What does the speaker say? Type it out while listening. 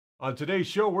On today's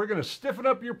show, we're going to stiffen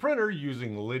up your printer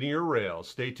using linear rails.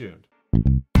 Stay tuned.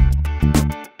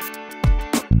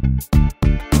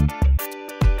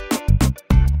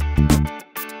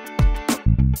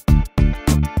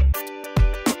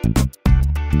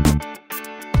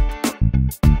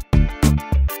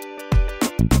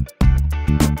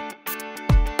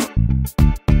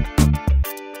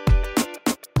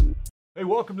 Hey,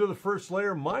 welcome to The First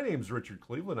Layer. My name's Richard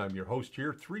Cleveland. I'm your host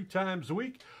here 3 times a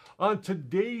week. On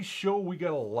today's show, we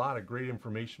got a lot of great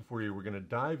information for you. We're going to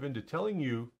dive into telling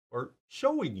you, or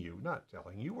showing you, not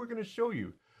telling you, we're going to show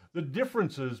you the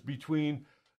differences between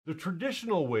the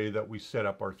traditional way that we set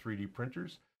up our 3D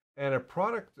printers and a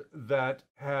product that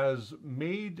has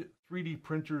made 3D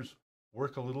printers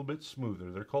work a little bit smoother.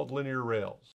 They're called linear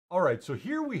rails. All right, so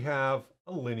here we have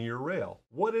a linear rail.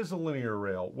 What is a linear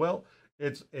rail? Well,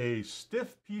 it's a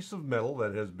stiff piece of metal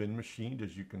that has been machined,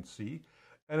 as you can see,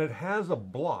 and it has a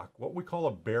block, what we call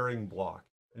a bearing block.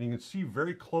 And you can see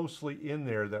very closely in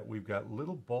there that we've got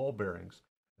little ball bearings.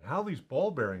 And how these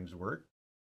ball bearings work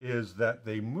is that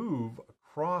they move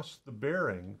across the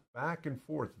bearing back and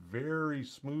forth very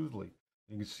smoothly.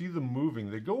 You can see them moving.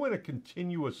 They go in a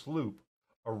continuous loop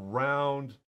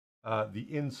around the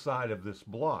inside of this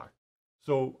block.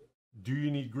 So do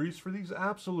you need grease for these?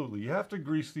 Absolutely. You have to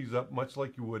grease these up much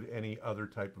like you would any other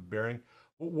type of bearing.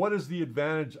 But what is the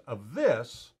advantage of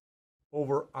this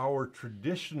over our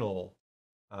traditional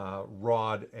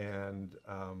rod and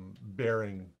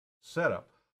bearing setup?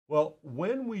 Well,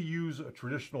 when we use a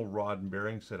traditional rod and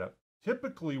bearing setup,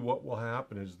 typically what will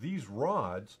happen is these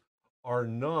rods are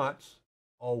not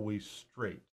always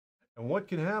straight. And what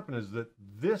can happen is that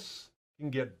this can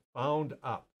get bound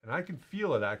up. And I can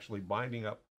feel it actually binding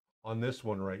up on this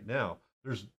one right now.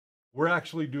 We're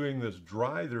actually doing this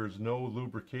dry. There's no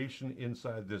lubrication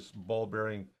inside this ball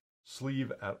bearing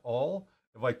sleeve at all.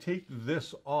 If I take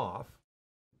this off,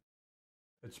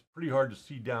 it's pretty hard to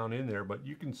see down in there, but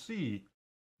you can see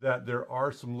that there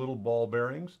are some little ball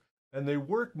bearings, and they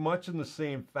work much in the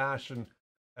same fashion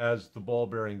as the ball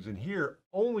bearings in here,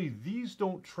 only these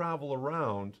don't travel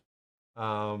around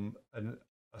a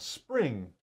spring,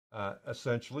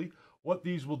 essentially. What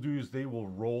these will do is they will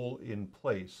roll in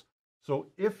place. So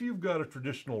if you've got a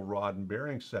traditional rod and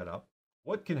bearing setup,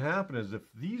 what can happen is if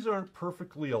these aren't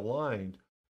perfectly aligned,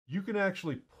 you can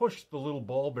actually push the little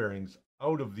ball bearings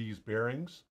out of these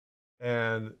bearings,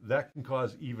 and that can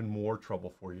cause even more trouble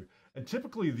for you. And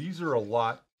typically these are a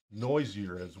lot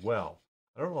noisier as well.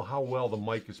 I don't know how well the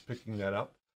mic is picking that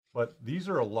up, but these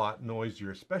are a lot noisier,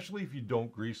 especially if you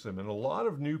don't grease them. And a lot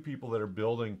of new people that are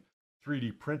building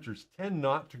 3D printers tend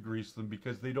not to grease them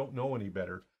because they don't know any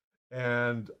better.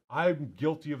 And I'm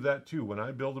guilty of that too. When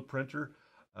I build a printer,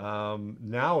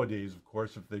 nowadays, of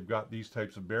course, if they've got these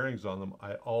types of bearings on them,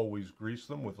 I always grease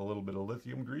them with a little bit of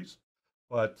lithium grease.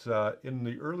 But in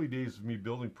the early days of me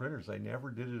building printers, I never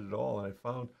did it at all. And I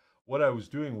found what I was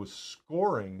doing was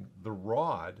scoring the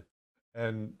rod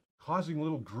and causing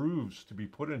little grooves to be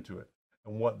put into it.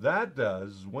 And what that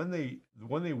does is when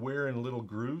they wear in little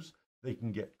grooves, they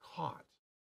can get caught.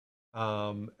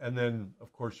 And then,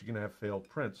 of course, you can have failed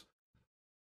prints.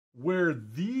 Where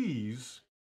these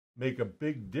make a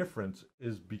big difference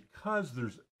is because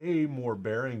there's A, more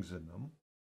bearings in them,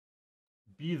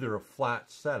 B, they're a flat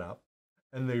setup,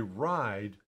 and they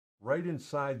ride right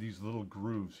inside these little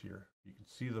grooves here. You can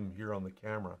see them here on the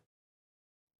camera.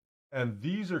 And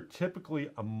these are typically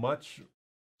a much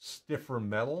stiffer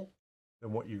metal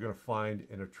than what you're going to find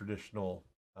in a traditional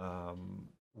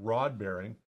rod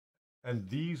bearing, and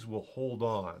these will hold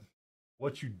on.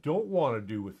 What you don't want to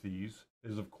do with these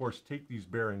is, of course, take these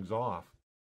bearings off,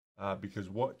 because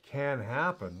what can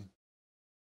happen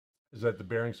is that the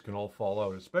bearings can all fall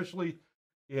out, especially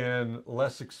in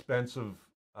less expensive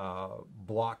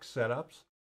block setups.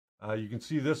 You can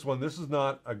see this one. This is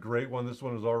not a great one. This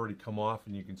one has already come off,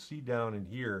 and you can see down in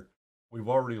here, we've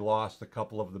already lost a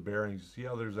couple of the bearings. You see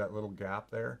how there's that little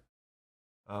gap there?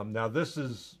 Now, this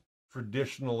is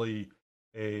traditionally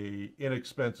a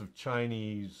inexpensive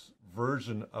Chinese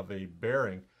version of a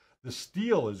bearing. The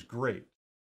steel is great.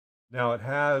 Now, it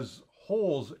has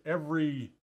holes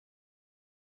every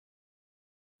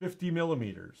 50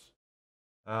 millimeters.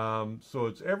 So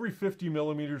it's every 50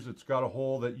 millimeters. It's got a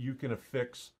hole that you can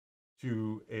affix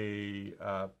to a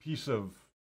piece of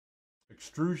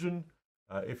extrusion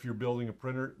if you're building a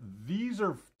printer. These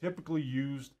are typically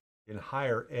used in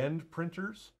higher end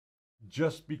printers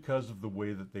just because of the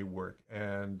way that they work.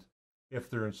 And if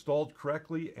they're installed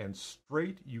correctly and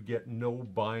straight, you get no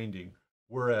binding.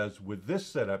 Whereas with this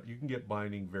setup, you can get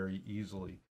binding very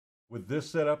easily. With this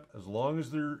setup, as long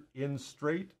as they're in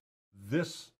straight,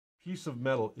 this piece of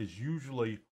metal is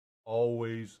usually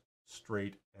always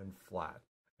straight and flat.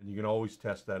 And you can always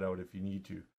test that out if you need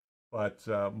to. But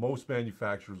most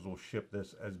manufacturers will ship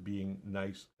this as being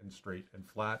nice and straight and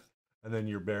flat. And then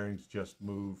your bearings just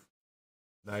move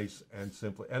nice and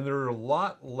simply. And there are a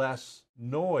lot less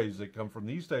noise that come from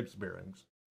these types of bearings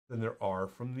than there are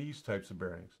from these types of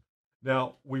bearings.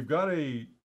 Now, we've got a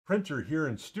printer here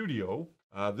in studio.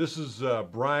 This is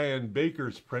Brian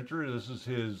Baker's printer. This is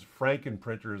his Franken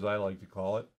printer, as I like to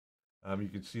call it. You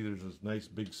can see there's this nice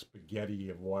big spaghetti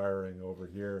of wiring over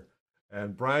here.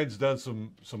 And Brian's done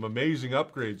some amazing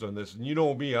upgrades on this. And you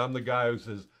know me, I'm the guy who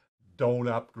says, don't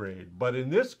upgrade. But in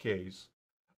this case,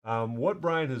 what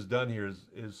Brian has done here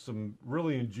is some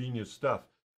really ingenious stuff.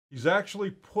 He's actually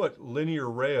put linear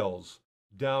rails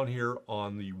down here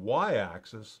on the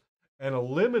y-axis and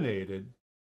eliminated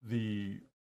the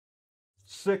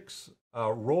 6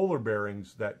 roller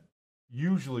bearings that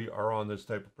usually are on this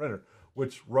type of printer,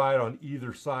 which ride on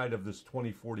either side of this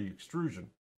 2040 extrusion.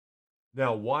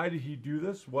 Now, why did he do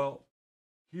this? Well,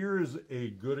 here is a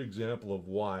good example of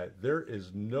why. There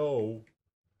is no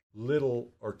little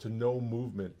or to no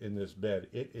movement in this bed.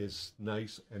 It is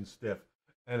nice and stiff,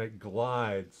 and it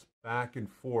glides back and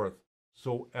forth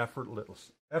so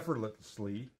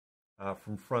effortlessly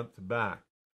from front to back.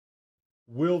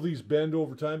 Will these bend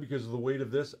over time because of the weight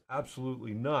of this?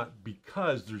 Absolutely not,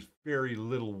 because there's very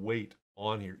little weight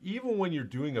on here. Even when you're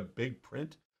doing a big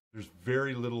print, there's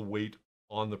very little weight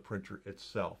on the printer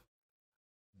itself.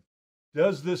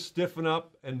 Does this stiffen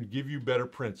up and give you better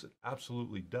prints? It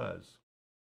absolutely does.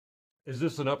 Is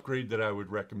this an upgrade that I would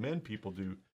recommend people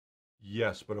do?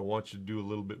 Yes, but I want you to do a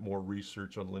little bit more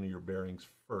research on linear bearings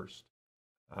first.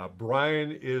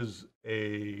 Brian is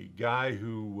a guy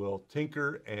who will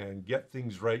tinker and get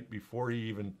things right before he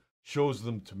even shows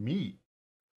them to me.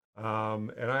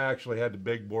 And I actually had to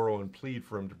beg, borrow, and plead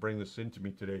for him to bring this into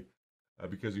me today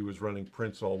because he was running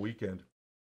prints all weekend.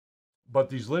 But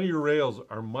these linear rails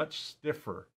are much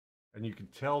stiffer, and you can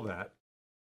tell that,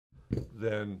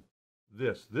 than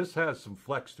this. This has some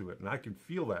flex to it, and I can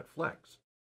feel that flex,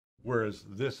 whereas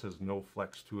this has no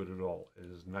flex to it at all. It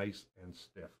is nice and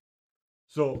stiff.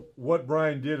 So what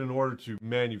Brian did in order to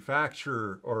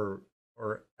manufacture or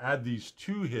add these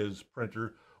to his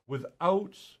printer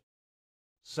without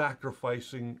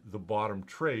sacrificing the bottom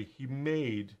tray, he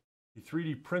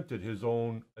 3D printed his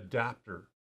own adapter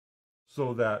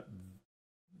so that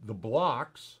the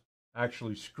blocks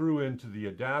actually screw into the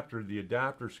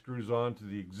adapter screws onto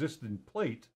the existing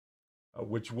plate,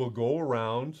 which will go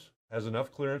around, has enough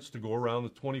clearance to go around the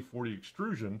 2040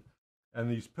 extrusion, and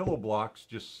these pillow blocks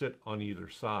just sit on either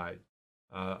side.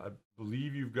 I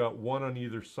believe you've got one on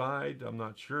either side. I'm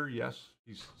not sure. Yes,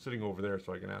 he's sitting over there,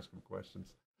 so I can ask him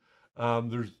questions.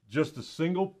 There's just a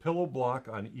single pillow block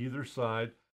on either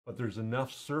side, but there's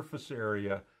enough surface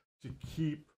area to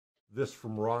keep this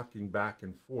from rocking back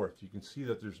and forth. You can see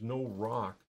that there's no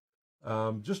rock.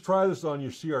 Just try this on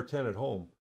your CR10 at home.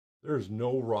 There's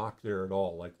no rock there at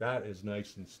all. Like, that is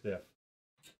nice and stiff.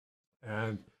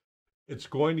 And it's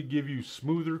going to give you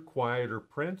smoother, quieter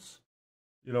prints.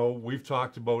 You know, we've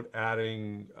talked about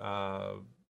adding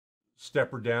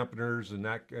stepper dampeners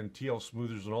and TL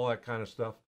smoothers and all that kind of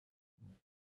stuff.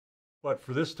 But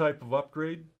for this type of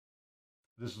upgrade,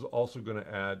 this is also going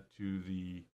to add to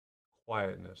the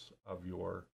quietness of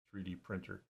your 3D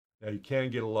printer. Now, you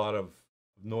can get a lot of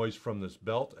noise from this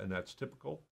belt, and that's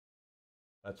typical.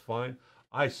 That's fine.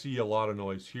 I see a lot of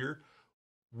noise here.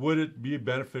 Would it be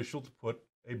beneficial to put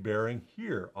a bearing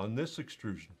here on this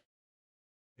extrusion?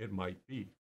 It might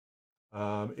be.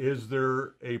 Is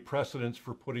there a precedence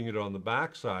for putting it on the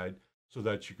backside so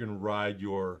that you can ride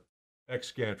your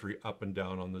X gantry up and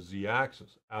down on the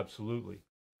Z-axis? Absolutely.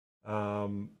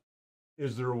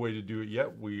 Is there a way to do it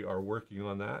yet? We are working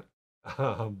on that.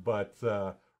 But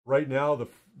right now,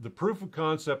 the proof of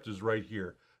concept is right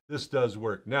here. This does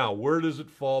work. Now, where does it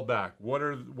fall back?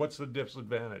 What's the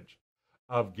disadvantage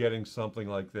of getting something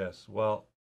like this? Well,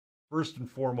 first and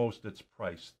foremost, it's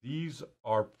price. These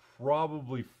are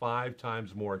probably 5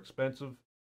 times more expensive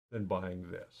than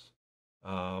buying this.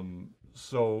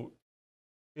 So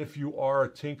if you are a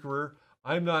tinkerer,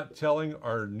 I'm not telling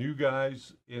our new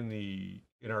guys in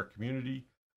our community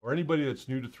or anybody that's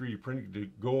new to 3D printing to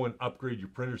go and upgrade your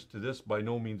printers to this. By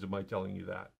no means am I telling you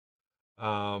that.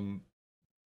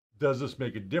 Does this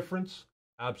make a difference?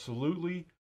 Absolutely.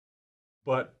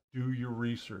 But do your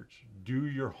research. Do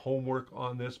your homework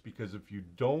on this, because if you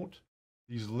don't,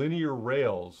 these linear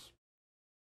rails,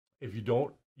 if you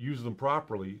don't use them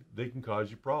properly, they can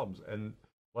cause you problems. And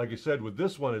like I said, with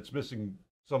this one, it's missing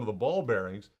some of the ball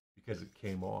bearings because it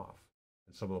came off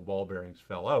and some of the ball bearings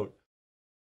fell out.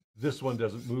 this one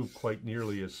doesn't move quite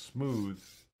nearly as smooth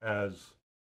as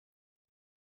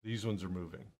these ones are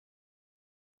moving.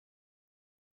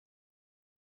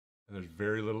 And there's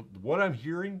very little. What I'm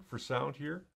hearing for sound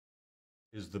here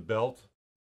is the belt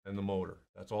and the motor.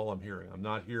 That's all I'm hearing. I'm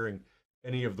not hearing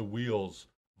any of the wheels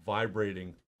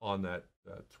vibrating on that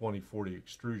 2040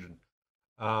 extrusion.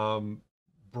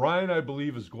 Brian, I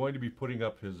believe, is going to be putting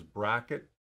up his bracket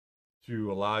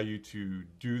to allow you to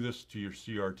do this to your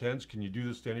CR10s. Can you do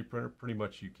this to any printer? Pretty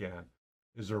much you can.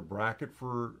 Is there a bracket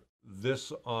for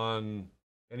this on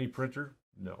any printer?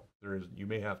 No, there isn't. You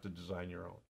may have to design your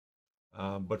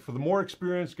own. But for the more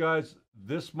experienced guys,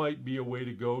 this might be a way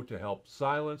to go to help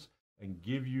silence and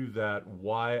give you that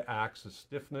Y-axis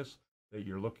stiffness that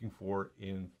you're looking for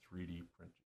in 3D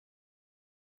printing.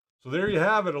 So there you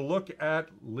have it, a look at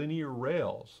linear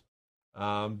rails.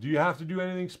 Do you have to do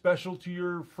anything special to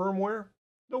your firmware?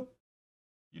 Nope,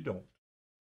 you don't.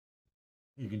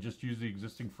 You can just use the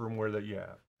existing firmware that you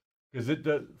have. Because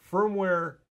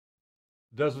firmware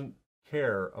doesn't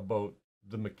care about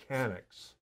the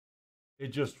mechanics. It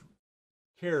just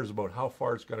cares about how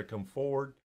far it's got to come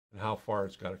forward and how far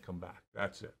it's got to come back.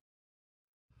 That's it.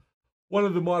 One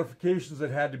of the modifications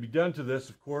that had to be done to this,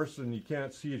 of course, and you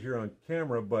can't see it here on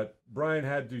camera, but Brian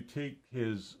had to take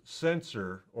his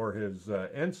sensor or his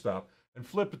end stop and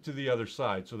flip it to the other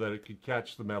side so that it could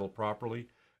catch the metal properly.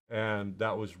 And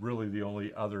that was really the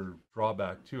only other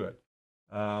drawback to it.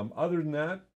 Other than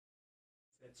that,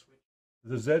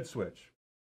 the Z switch.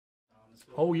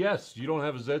 Oh yes, you don't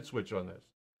have a Z switch on this.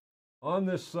 On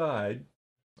this side,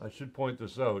 I should point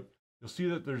this out, you'll see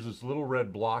that there's this little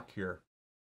red block here.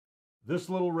 This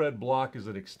little red block is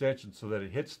an extension so that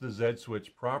it hits the Z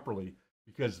switch properly,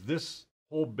 because this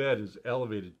whole bed is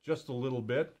elevated just a little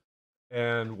bit,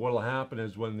 and what will happen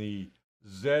is when the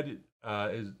Z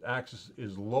axis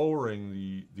is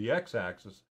lowering the X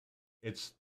axis,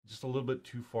 it's just a little bit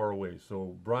too far away.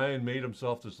 So Brian made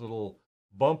himself this little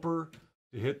bumper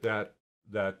to hit that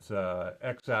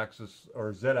X axis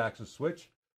or Z axis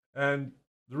switch, and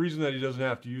the reason that he doesn't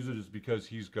have to use it is because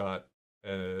he's got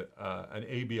an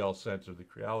ABL sensor, the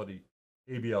Creality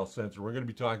ABL sensor. We're going to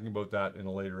be talking about that in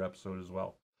a later episode as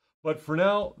well. But for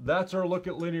now, that's our look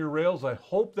at linear rails. I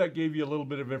hope that gave you a little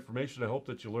bit of information. I hope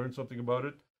that you learned something about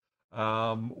it.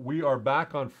 We are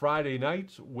back on Friday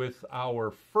nights with our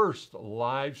first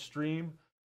live stream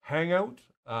hangout,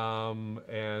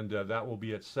 and that will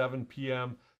be at 7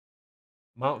 p.m.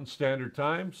 Mountain Standard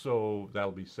Time, so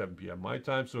that'll be 7 p.m. my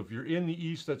time. So if you're in the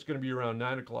East, that's going to be around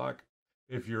 9 o'clock.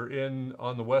 If you're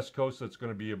on the West Coast, that's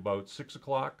going to be about 6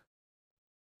 o'clock.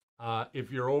 If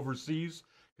you're overseas,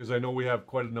 because I know we have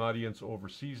quite an audience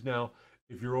overseas now.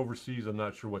 If you're overseas, I'm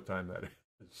not sure what time that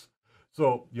is.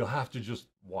 So you'll have to just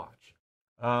watch.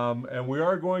 And we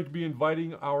are going to be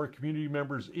inviting our community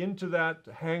members into that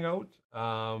hangout.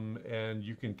 And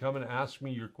you can come and ask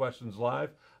me your questions live.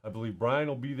 I believe Brian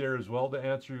will be there as well to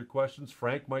answer your questions.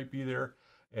 Frank might be there.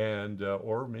 And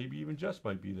or maybe even Jess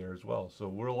might be there as well. So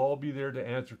we'll all be there to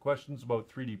answer questions about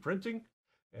 3D printing,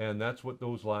 and that's what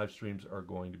those live streams are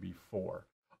going to be for.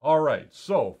 All right,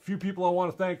 so a few people I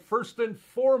want to thank. First and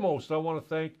foremost, I want to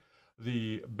thank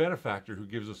the benefactor who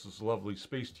gives us this lovely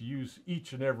space to use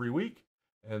each and every week,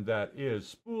 and that is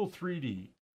Spool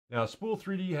 3D. Now, Spool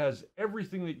 3D has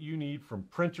everything that you need, from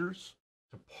printers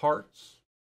to parts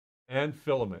and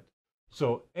filament.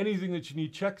 So anything that you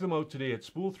need, check them out today at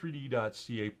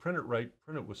spool3d.ca. Print it right,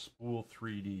 print it with Spool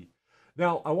 3D.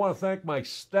 Now, I want to thank my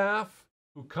staff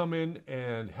who come in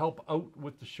and help out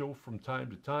with the show from time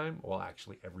to time. Well,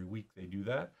 actually, every week they do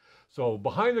that. So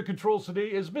behind the controls today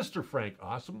is Mr. Frank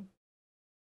Awesome.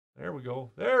 There we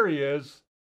go. There he is.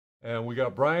 And we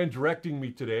got Brian directing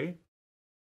me today.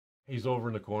 He's over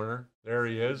in the corner. There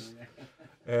he is.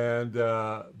 And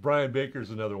Brian Baker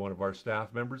is another one of our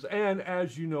staff members. And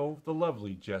as you know, the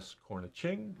lovely Jess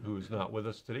Corniching, who is not with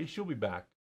us today. She'll be back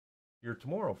here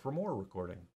tomorrow for more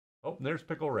recording. Oh, and there's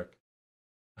Pickle Rick.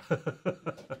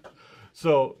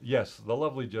 So, yes, the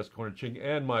lovely Jess Corniching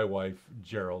and my wife,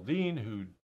 Geraldine, who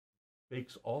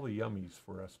bakes all the yummies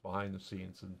for us behind the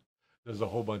scenes and does a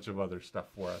whole bunch of other stuff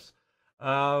for us.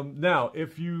 Now,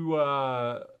 if you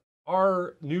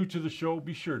are new to the show,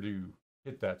 be sure to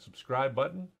hit that subscribe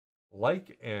button,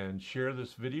 like and share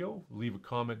this video. Leave a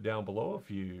comment down below.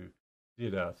 If you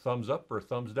did a thumbs up or a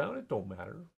thumbs down, it don't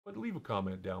matter, but leave a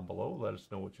comment down below. Let us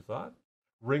know what you thought.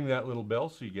 Ring that little bell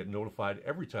so you get notified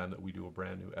every time that we do a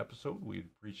brand new episode. We'd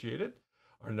appreciate it.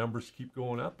 Our numbers keep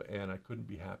going up, and I couldn't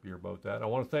be happier about that. I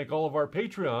want to thank all of our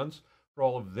Patreons for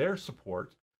all of their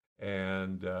support.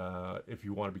 And if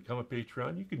you want to become a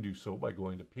Patreon, you can do so by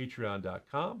going to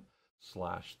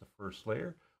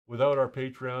patreon.com/thefirstlayer. Without our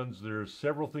Patreons, there's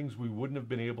several things we wouldn't have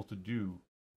been able to do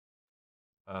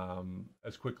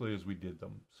as quickly as we did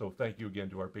them. So thank you again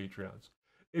to our Patreons.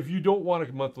 If you don't want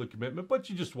a monthly commitment, but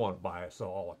you just want to buy us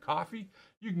all a coffee,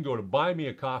 you can go to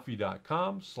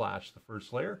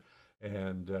buymeacoffee.com/thefirstlayer.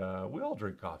 And we all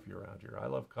drink coffee around here. I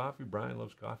love coffee. Brian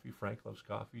loves coffee. Frank loves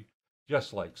coffee.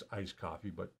 Jess likes iced coffee,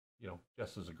 but, you know,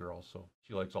 Jess is a girl, so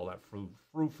she likes all that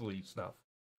fruity stuff.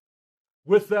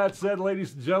 With that said,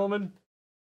 ladies and gentlemen,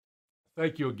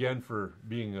 thank you again for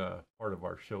being a part of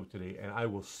our show today. And I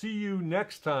will see you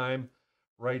next time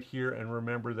right here. And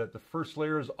remember that the first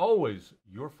layer is always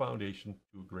your foundation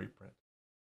to a great print.